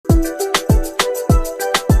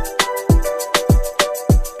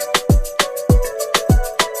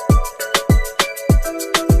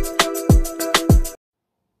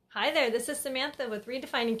This is Samantha with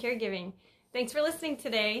Redefining Caregiving. Thanks for listening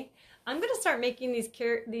today. I'm going to start making these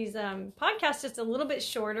podcasts just a little bit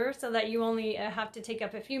shorter so that you only have to take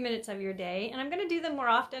up a few minutes of your day. And I'm going to do them more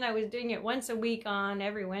often. I was doing it once a week on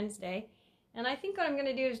every Wednesday. And I think what I'm going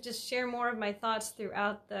to do is just share more of my thoughts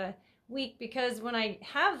throughout the week, because when I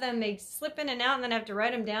have them, they slip in and out, and then I have to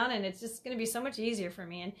write them down, and it's just going to be so much easier for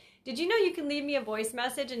me. And did you know you can leave me a voice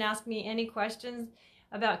message and ask me any questions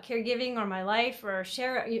about caregiving or my life, or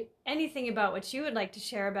share anything about what you would like to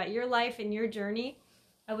share about your life and your journey?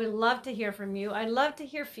 I would love to hear from you. I'd love to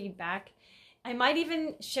hear feedback. I might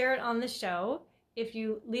even share it on the show. If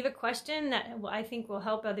you leave a question that I think will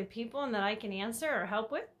help other people and that I can answer or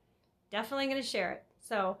help with, definitely going to share it.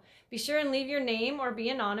 So be sure and leave your name or be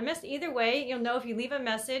anonymous. Either way, you'll know if you leave a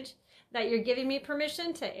message that you're giving me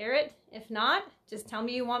permission to air it. If not, just tell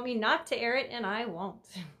me you want me not to air it and I won't.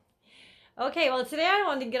 Okay, well, today I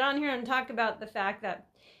wanted to get on here and talk about the fact that,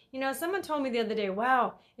 someone told me the other day,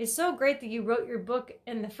 wow, it's so great that you wrote your book,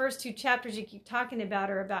 and the first 2 chapters you keep talking about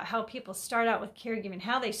are about how people start out with caregiving.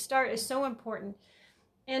 How they start is so important.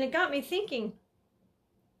 And it got me thinking,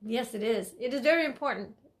 yes, it is. It is very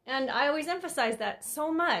important. And I always emphasize that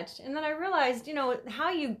so much. And then I realized, how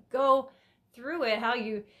you go through it, how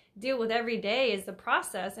you deal with every day is the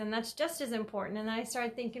process, and that's just as important. And then I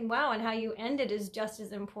started thinking, wow, and how you end it is just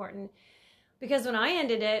as important. Because when I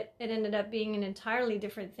ended it, it ended up being an entirely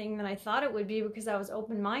different thing than I thought it would be, because I was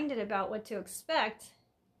open-minded about what to expect.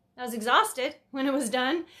 I was exhausted when it was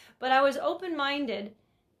done, but I was open-minded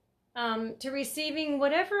to receiving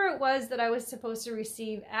whatever it was that I was supposed to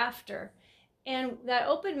receive after. And that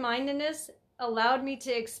open-mindedness allowed me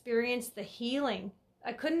to experience the healing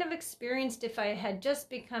I couldn't have experienced if I had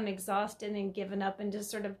just become exhausted and given up and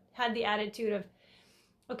just sort of had the attitude of,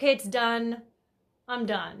 okay, it's done, I'm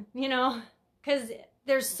done, because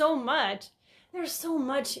there's so much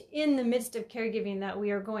in the midst of caregiving that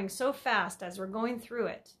we are going so fast as we're going through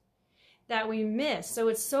it that we miss. So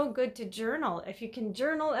it's so good to journal. If you can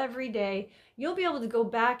journal every day, you'll be able to go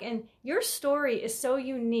back, and your story is so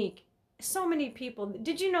unique. So many people.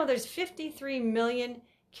 Did you know there's 53 million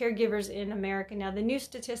caregivers in America now? The new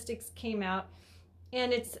statistics came out,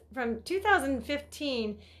 and it's from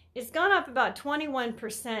 2015. It's gone up about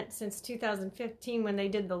 21% since 2015 when they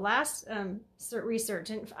did the last research.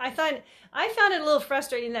 And I found it a little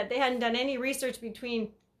frustrating that they hadn't done any research between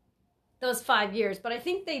those 5 years, but I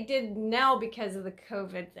think they did now because of the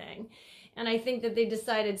COVID thing. And I think that they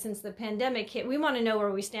decided, since the pandemic hit, we want to know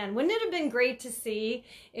where we stand. Wouldn't it have been great to see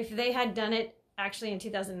if they had done it actually in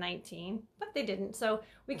 2019? But they didn't. So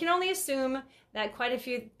we can only assume that quite a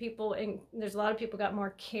few people, and there's a lot of people, got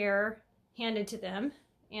more care handed to them.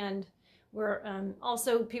 And we're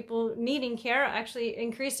also, people needing care actually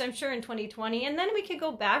increased, I'm sure, in 2020. And then we could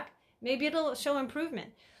go back. Maybe it'll show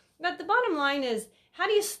improvement. But the bottom line is, how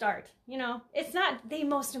do you start? It's not the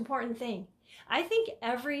most important thing. I think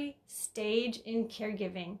every stage in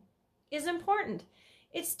caregiving is important.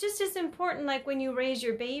 It's just as important like when you raise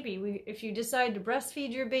your baby. If you decide to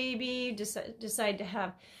breastfeed your baby, decide to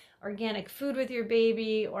have organic food with your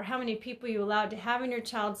baby, or how many people you allowed to have in your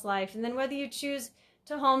child's life, and then whether you choose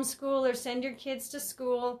to homeschool or send your kids to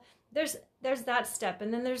school, there's that step,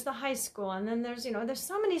 and then there's the high school, and then there's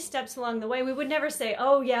so many steps along the way. We would never say,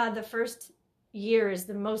 oh yeah, the first year is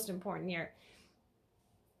the most important year.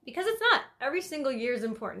 Because it's not. Every single year is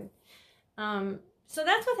important. So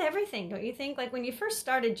that's with everything, don't you think? Like when you first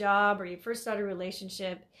start a job or you first start a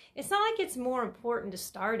relationship, it's not like it's more important to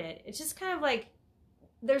start it. It's just kind of like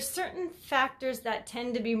there's certain factors that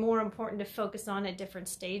tend to be more important to focus on at different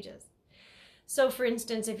stages. So for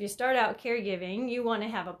instance, if you start out caregiving, you want to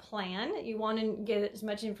have a plan. You want to get as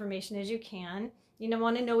much information as you can. You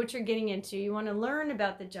want to know what you're getting into. You want to learn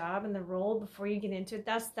about the job and the role before you get into it.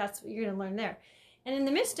 That's what you're going to learn there. And in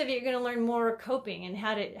the midst of it, you're going to learn more coping and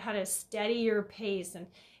how to steady your pace and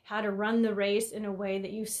how to run the race in a way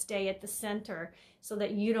that you stay at the center so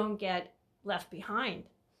that you don't get left behind.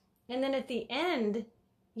 And then at the end,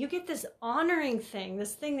 you get this honoring thing,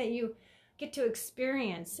 this thing that you get to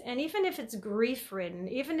experience. And even if it's grief-ridden,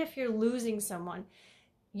 even if you're losing someone,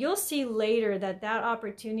 you'll see later that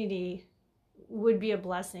opportunity would be a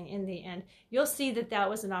blessing in the end. You'll see that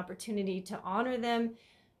was an opportunity to honor them,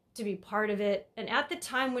 to be part of it. And at the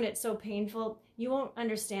time when it's so painful, you won't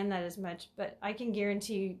understand that as much, but I can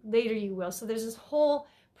guarantee you later you will. So there's this whole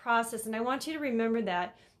process, and I want you to remember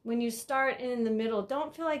that when you start and in the middle,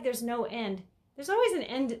 don't feel like there's no end. There's always an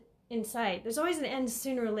end in sight. There's always an end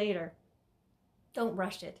sooner or later. Don't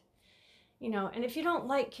rush it. And if you don't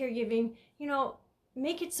like caregiving,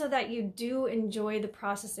 make it so that you do enjoy the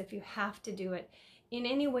process if you have to do it in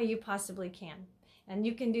any way you possibly can. And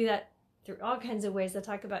you can do that through all kinds of ways I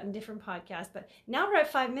talk about in different podcasts. But now we're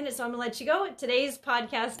at 5 minutes, so I'm going to let you go. Today's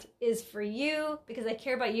podcast is for you because I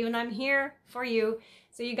care about you and I'm here for you.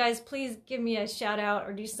 So you guys, please give me a shout out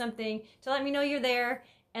or do something to let me know you're there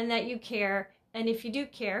and that you care. And if you do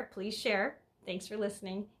care, please share. Thanks for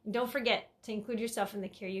listening. And don't forget to include yourself in the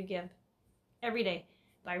care you give every day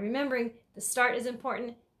by remembering the start is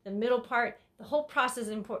important, the middle part, the whole process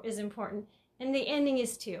is important, and the ending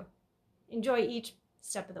is too. Enjoy each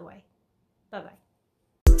step of the way. Bye-bye.